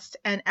podcast,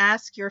 and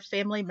ask your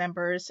family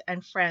members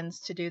and friends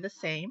to do the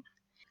same.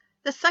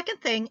 The second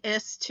thing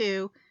is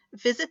to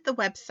visit the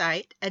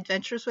website,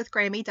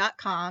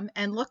 adventureswithgrammy.com,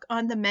 and look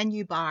on the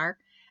menu bar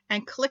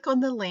and click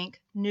on the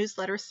link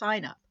Newsletter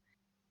Sign Up.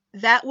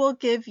 That will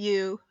give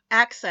you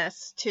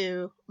access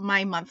to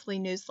my monthly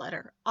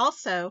newsletter.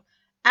 Also,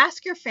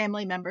 ask your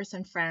family members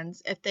and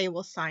friends if they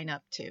will sign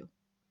up too.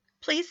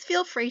 Please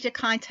feel free to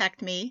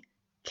contact me,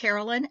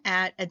 Carolyn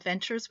at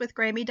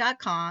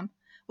adventureswithgrammy.com,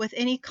 with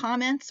any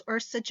comments or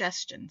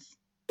suggestions.